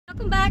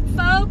Welcome back,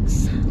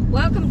 folks.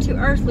 Welcome to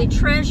Earthly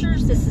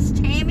Treasures. This is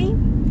Tammy.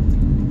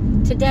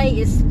 Today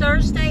is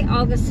Thursday,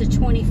 August the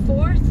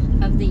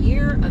 24th of the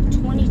year of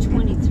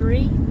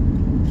 2023.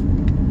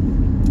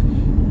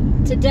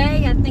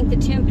 Today, I think the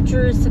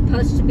temperature is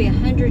supposed to be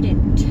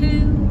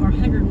 102 or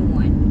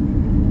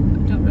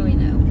 101. Don't really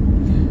know.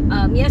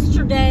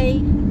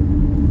 Yesterday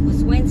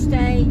was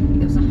Wednesday.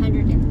 It was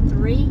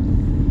 103.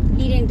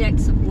 Heat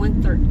index of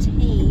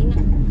 113. I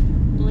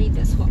believe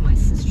that's what my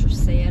sister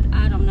said.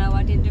 I don't know.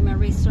 I didn't do my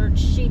research.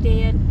 She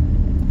did.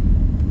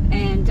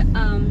 And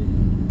let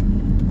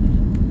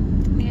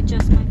me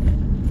adjust my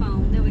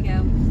phone. There we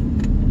go.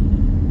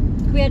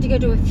 We had to go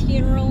to a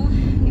funeral.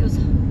 It was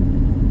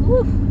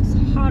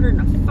hotter than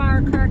a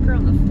firecracker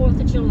on the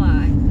 4th of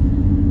July.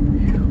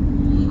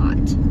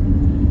 Hot.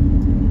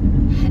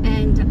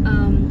 And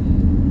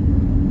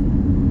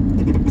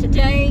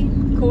today,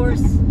 of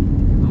course, I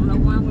don't know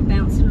why we're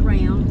bouncing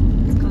around.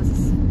 It's because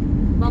it's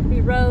bumpy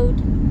road,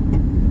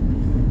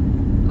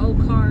 old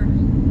car,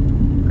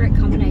 great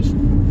combination.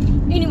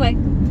 Anyway,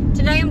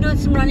 today I'm doing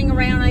some running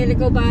around. I had to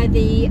go by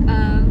the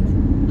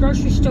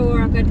grocery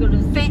store. I've got to go to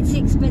the fancy,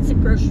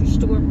 expensive grocery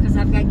store because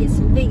I've got to get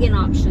some vegan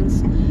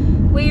options.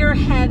 We are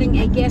having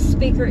a guest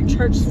speaker at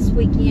church this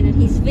weekend, and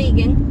he's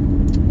vegan,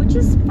 which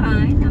is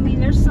fine. I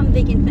mean, there's some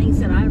vegan things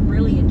that I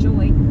really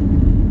enjoy.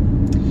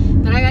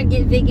 But I got to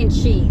get vegan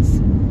cheese.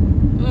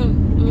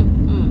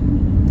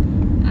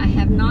 I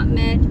have not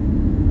met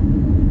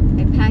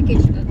a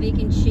package of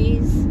vegan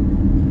cheese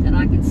that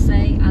I can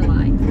say I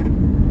like.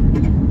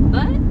 But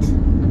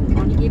I'm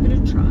going to give it a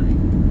try.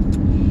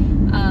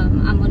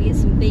 I'm going to get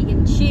some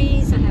vegan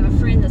cheese. I have a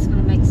friend that's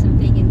going to make some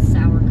vegan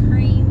sour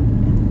cream.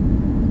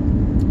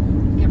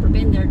 Never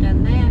been there,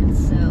 done that,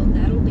 so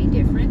that'll be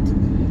different.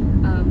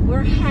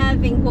 We're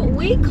having what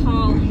we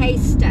call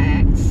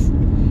haystacks,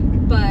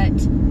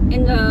 but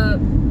in the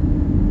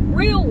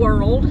real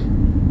world,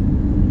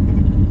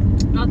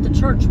 not the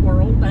church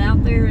world, but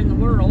out there in the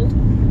world,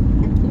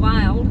 the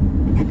wild,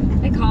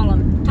 they call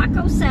them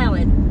taco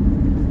salad.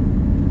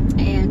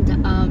 And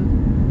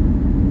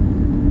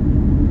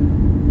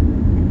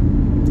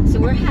so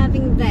we're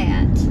having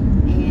that,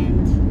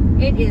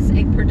 and it is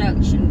a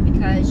production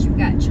because you've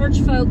got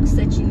church folks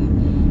that you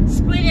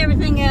split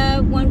everything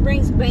up. One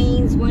brings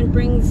beans, one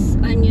brings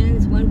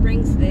onions, one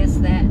brings this,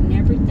 that, and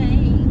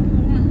everything.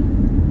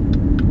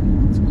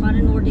 It's quite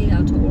an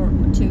ordeal to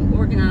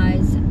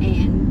organize,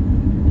 and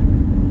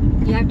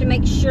you have to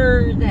make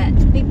sure that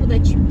the people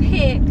that you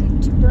pick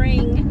to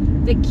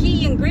bring the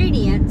key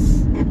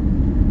ingredients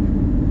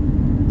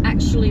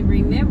actually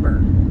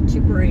remember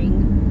to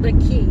bring the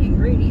key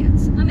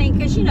ingredients. I mean,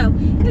 because, you know,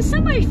 if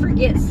somebody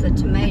forgets the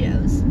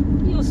tomatoes,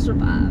 you'll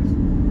survive.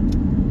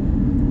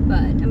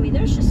 But, I mean,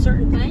 there's just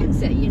certain things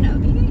that, you know,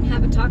 you can't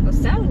have a taco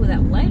salad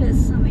without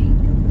lettuce. I mean,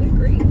 good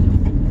grief.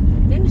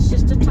 Then it's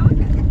just a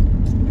taco.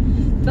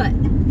 But,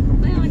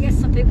 well, I guess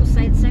some people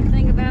say the same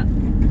thing about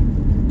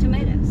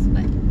tomatoes.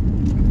 But,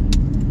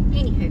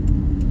 anywho,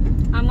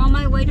 I'm on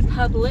my way to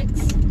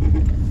Publix.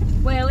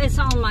 Well, it's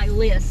on my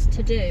list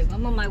to do.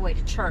 I'm on my way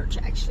to church,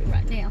 actually,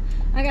 right now.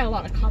 I got a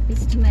lot of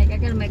copies to make. I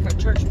got to make our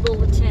church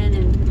bulletin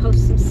and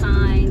post some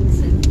signs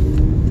and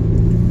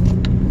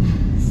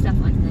stuff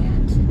like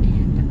that.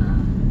 And,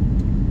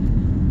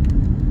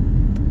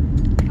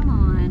 come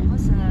on,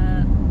 what's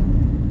up?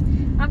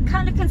 I'm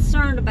kind of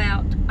concerned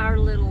about our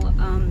little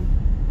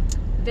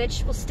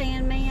vegetable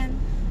stand man.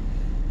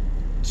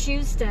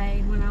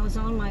 Tuesday, when I was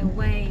on my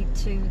way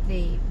to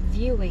the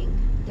viewing,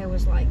 there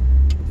was like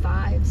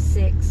 5,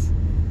 6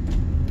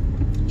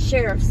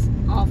 sheriff's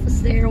office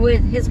there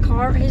with his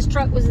car. His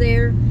truck was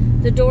there.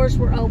 The doors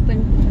were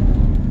open.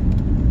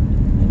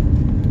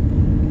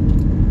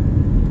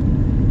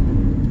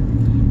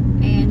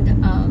 And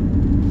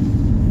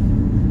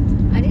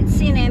I didn't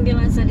see an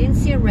ambulance. I didn't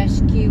see a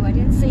rescue. I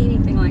didn't see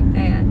anything like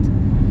that.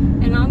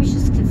 And I was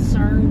just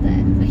concerned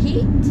that the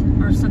heat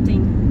or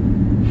something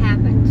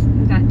happened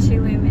and got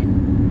to him,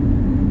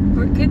 and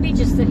or it could be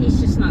just that he's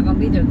just not going to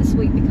be there this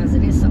week because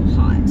it is so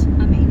hot.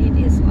 I mean, it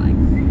is like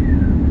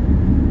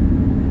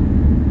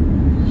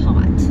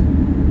hot.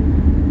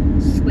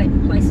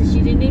 Sweating places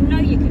you didn't even know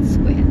you could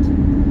sweat.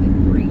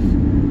 Good grief.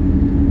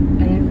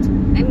 And,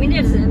 I mean,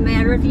 it doesn't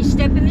matter if you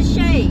step in the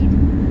shade.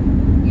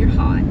 You're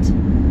hot.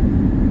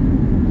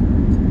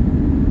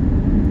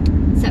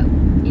 So,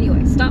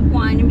 anyway, stop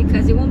whining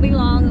because it won't be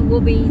long and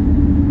we'll be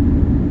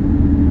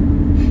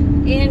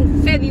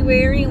in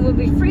February and we'll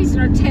be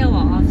freezing our tail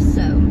off.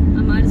 So,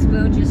 I might as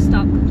well just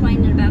stop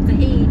complaining about the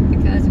heat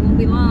because it won't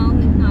be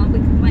long and I'll be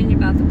complaining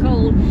about the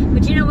cold.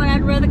 But you know what?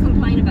 I'd rather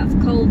complain about the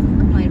cold than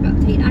complain about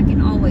the heat. I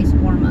can always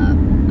warm up.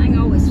 I can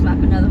always slap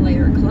another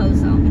layer of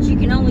clothes on. But you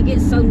can only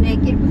get so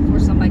naked before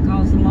somebody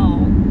calls the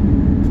law.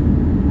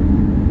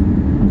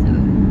 So,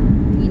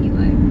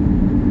 anyway.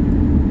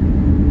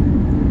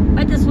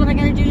 But that's what I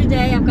got to do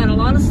today. I've got a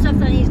lot of stuff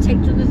that I need to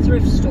take to the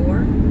thrift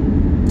store.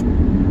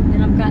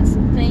 And I've got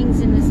some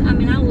things in this. I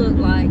mean, I look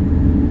like,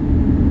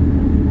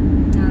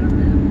 I don't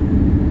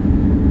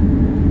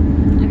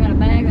know. I got a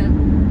bag of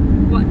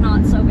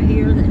whatnots over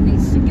here that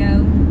needs to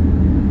go.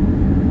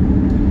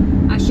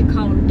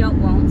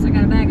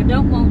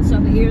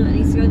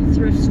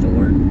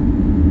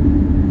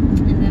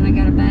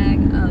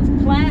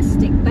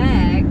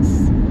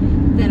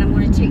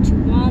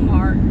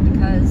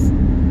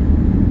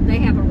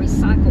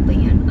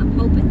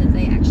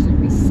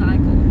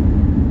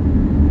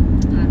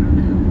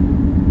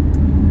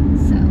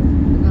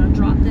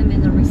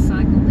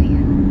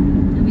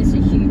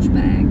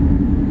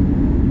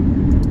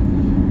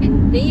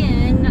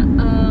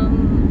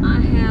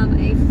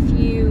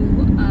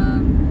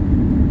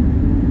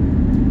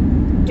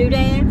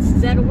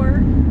 that a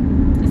word?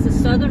 It's a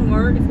southern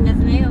word, if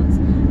nothing else.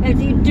 And if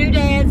you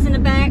doodads in the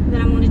back that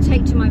I'm going to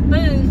take to my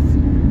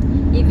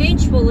booth,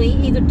 eventually,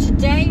 either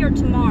today or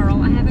tomorrow,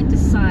 I haven't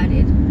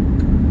decided.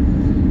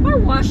 Our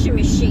washing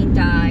machine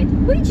died.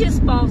 We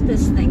just bought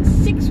this thing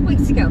 6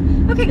 weeks ago.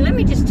 Okay, let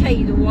me just tell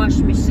you the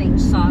washing machine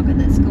saga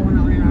that's going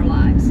on in our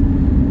lives.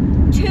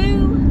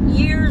 2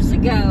 years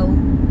ago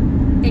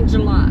in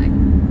July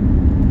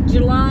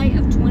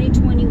of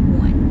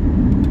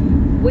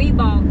 2021, we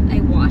bought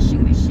a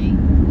washing machine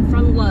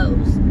from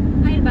Lowe's.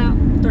 Paid about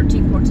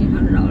 $1,300,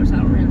 $1,400, I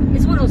don't remember.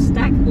 It's one of those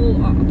stackable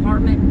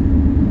apartment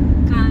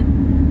kind,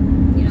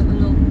 you know, the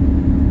little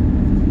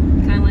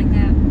kind like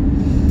that.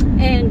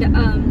 And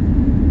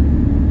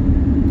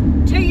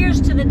 2 years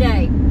to the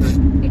day,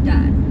 it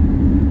died.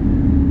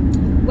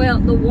 Well,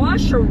 the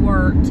washer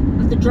worked,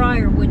 but the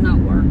dryer would not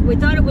work. We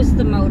thought it was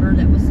the motor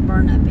that was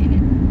burned up in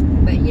it.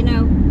 But, you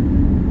know,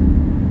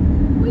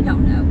 we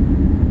don't know.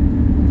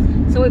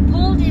 So we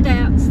pulled it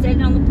out, set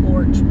it on the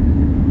porch.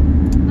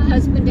 My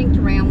husband dinked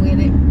around with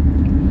it.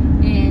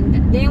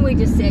 And then we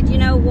just said, you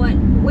know what?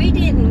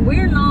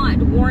 We're not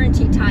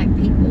warranty type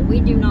people. We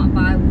do not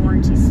buy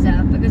warranty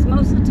stuff because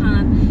most of the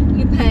time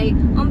you pay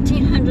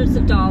umpteen hundreds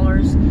of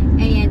dollars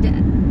and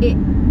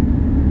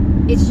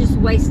it's just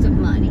waste of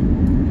money.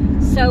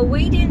 So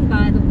we didn't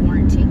buy the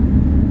warranty.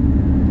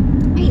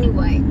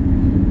 Anyway,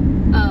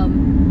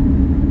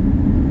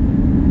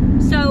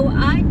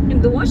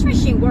 the washing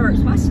machine works.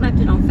 So I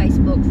slapped it on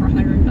Facebook for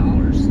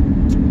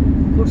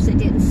 $100. Of course, it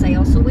didn't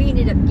sell, so we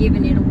ended up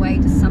giving it away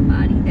to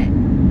somebody that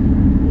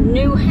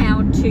knew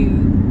how to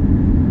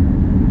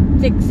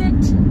fix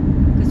it,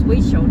 because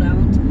we sure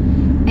don't.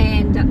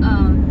 And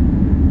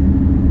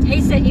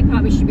he said he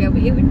probably he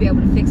would be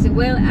able to fix it.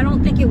 Well, I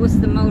don't think it was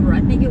the motor.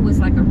 I think it was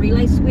like a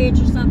relay switch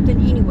or something.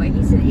 Anyway,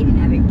 he said he didn't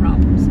have any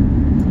problems.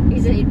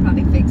 He said he'd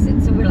probably fix it.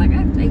 So we're like,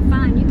 okay,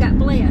 fine, you got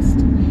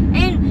blessed.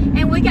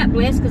 And we got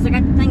blessed because I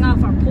got the thing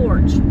off our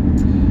porch.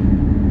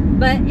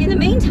 But in the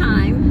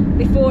meantime,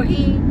 before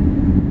he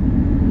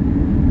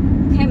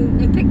came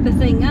and picked the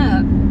thing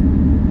up,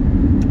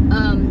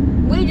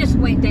 we just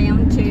went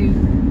down to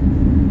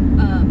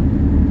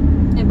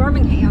in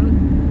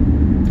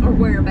Birmingham or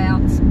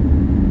whereabouts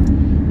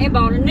and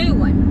bought a new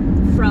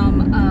one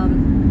from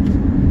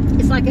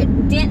it's like a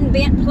dent and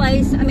bent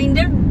place. I mean,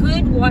 they're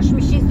good washing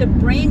machines. They're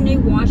brand new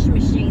washing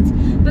machines,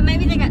 but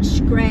maybe they got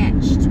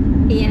scratched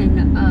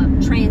in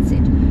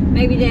transit.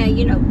 Maybe they,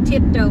 you know,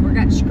 tipped over,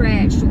 got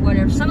scratched or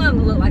whatever. Some of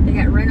them look like they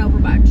got run over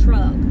by a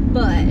truck,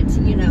 but,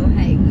 you know,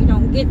 hey, you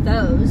don't get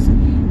those.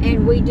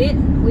 And we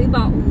didn't. We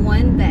bought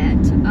one that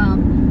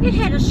it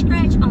had a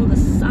scratch on the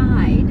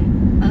side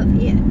of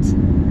it.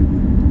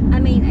 I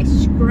mean, a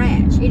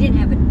scratch. It didn't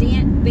have a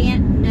dent,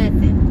 bent,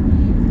 nothing.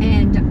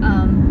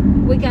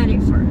 And we got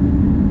it for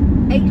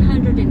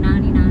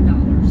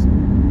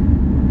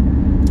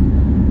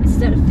 $899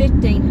 instead of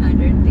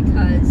 $1,500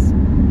 because,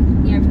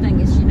 you know, everything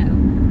is, you know,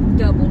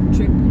 double,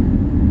 triple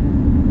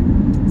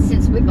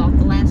since we bought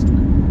the last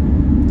one.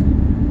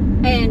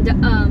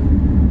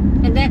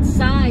 And that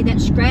side, that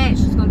scratch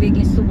is going to be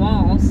against the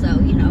wall, so,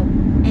 you know,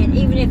 and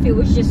even if it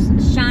was just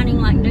shining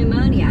like new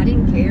money, I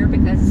didn't care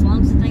because as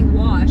long as the thing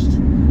washed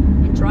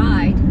and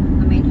dried,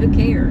 I mean, who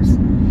cares?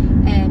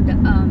 And,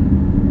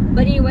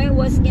 but anyway, it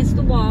was against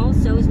the wall,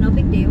 so it was no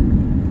big deal.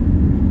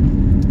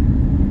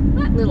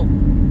 That little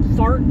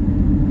fart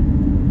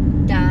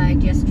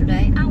died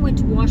yesterday. I went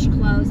to wash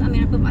clothes. I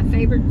mean, I put my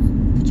favorite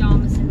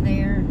pajamas in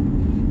there,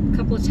 and a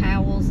couple of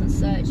towels and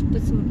such,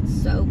 put some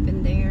soap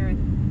in there,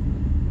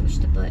 and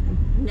pushed the button.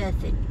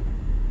 Nothing.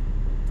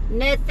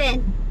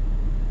 Nothing.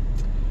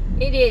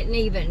 It didn't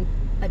even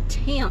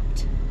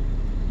attempt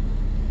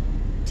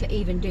to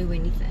even do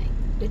anything.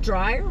 The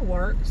dryer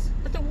works,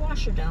 but the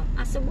washer don't.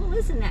 I said, well,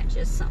 isn't that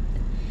just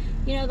something?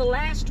 You know, the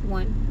last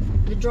one,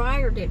 the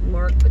dryer didn't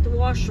work, but the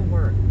washer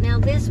worked. Now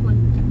this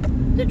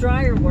one, the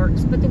dryer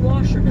works, but the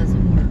washer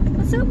doesn't work.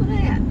 What's up with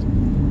that?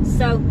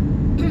 So,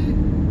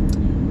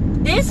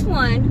 this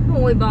one,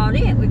 when we bought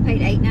it, we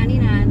paid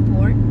 $8.99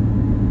 for it.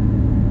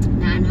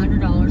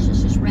 $900.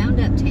 Let's just round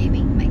up,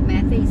 Tammy. Make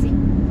math easy.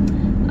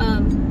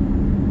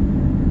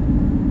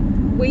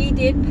 We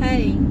did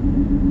pay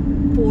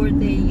for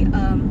the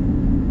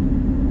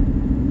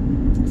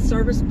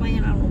service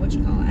plan. I don't know what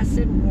you call it. I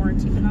said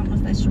warranty, but I don't know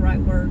if that's the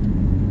right word.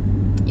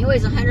 It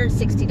was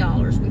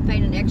 $160. We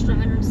paid an extra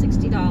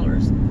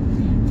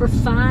 $160 for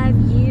 5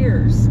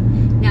 years.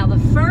 Now, the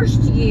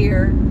first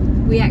year,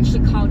 we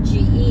actually called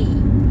GE,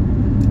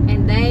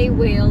 and they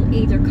will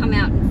either come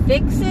out and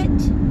fix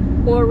it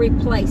or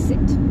replace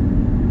it.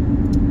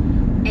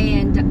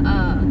 And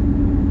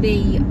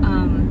the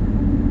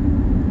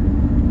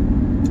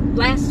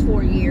last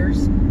 4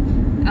 years,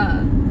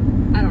 I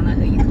don't know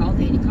who you call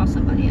then. You call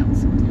somebody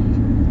else.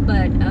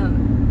 But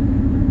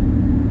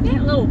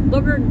that little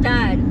booger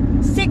died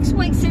 6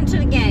 weeks into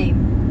the game,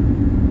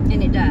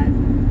 and it died.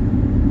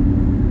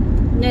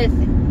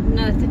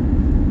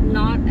 Nothing,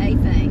 not a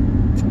thing.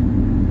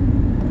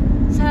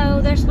 So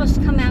they're supposed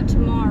to come out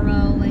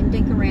tomorrow and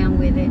dink around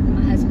with it, and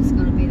my husband's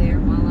going to be there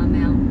while I'm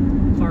out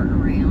farting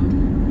around.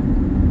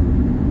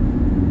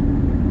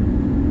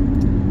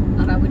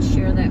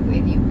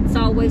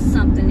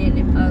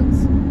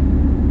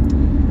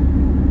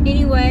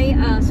 anyway,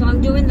 so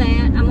I'm doing that.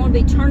 I'm going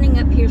to be turning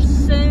up here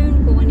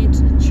soon, going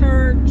into the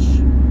church,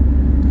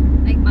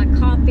 make my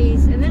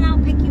copies, and then I'll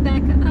pick you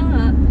back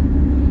up,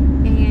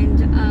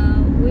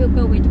 and we'll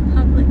go into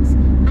Publix.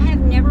 I have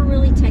never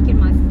really taken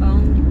my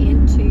phone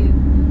into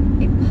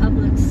a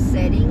Publix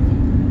setting.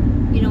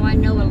 You know, I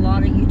know a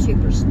lot of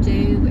YouTubers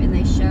do, and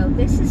they show,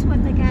 this is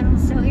what they got on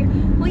sale here.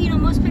 Well, you know,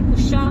 most people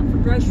shop for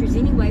groceries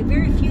anyway.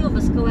 Very few of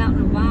us go out in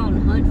the wild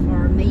and hunt for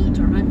our meat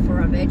or hunt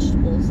for our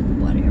vegetables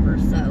and whatever.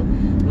 So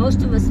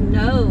most of us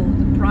know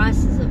the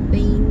prices of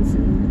beans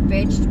and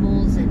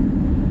vegetables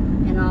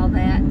and all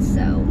that.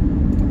 So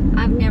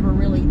I've never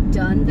really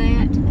done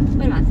that,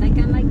 but I think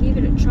I might give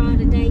it a try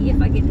today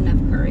if I get enough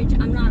courage.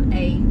 I'm not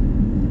a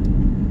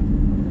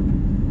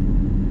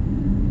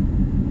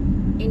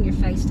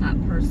in-your-face type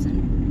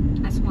person.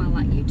 That's why I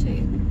like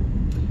YouTube.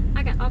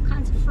 I got all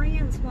kinds of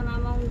friends when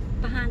I'm on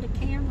behind a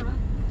camera.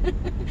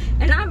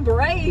 And I'm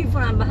brave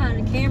when I'm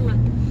behind a camera.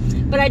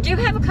 But I do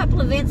have a couple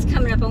events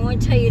coming up. I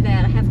want to tell you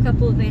that. I have a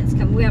couple of events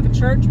coming. We have a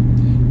church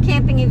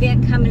camping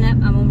event coming up.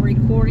 I'm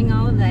recording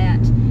all of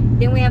that.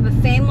 Then we have a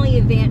family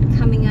event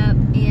coming up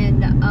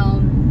in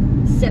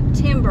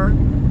September.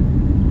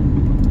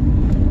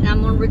 And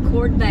I'm going to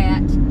record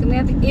that. Then we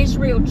have the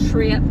Israel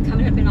trip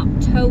coming up in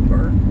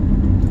October.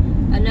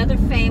 Another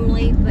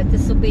family, but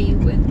this will be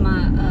with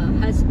my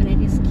husband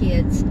and his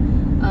kids.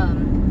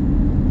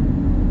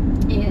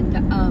 In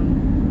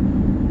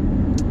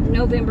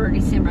November or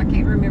December, I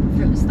can't remember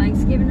if it was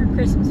Thanksgiving or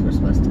Christmas we're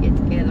supposed to get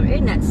together.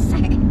 Isn't that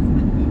sad?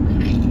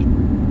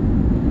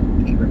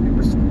 Can't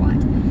remember squat.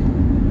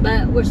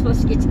 But we're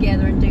supposed to get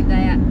together and do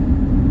that.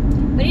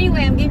 But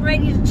anyway, I'm getting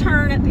ready to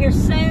turn up here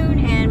soon,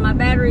 and my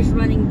battery's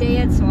running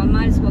dead, so I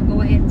might as well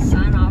go ahead and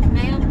sign off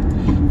now.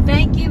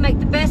 Thank you. Make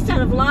the best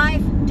out of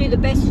life. Do the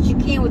best that you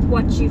can with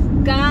what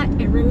you've got.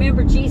 And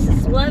remember,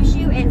 Jesus loves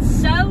you, and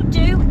so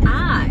do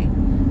I.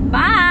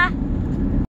 Bye.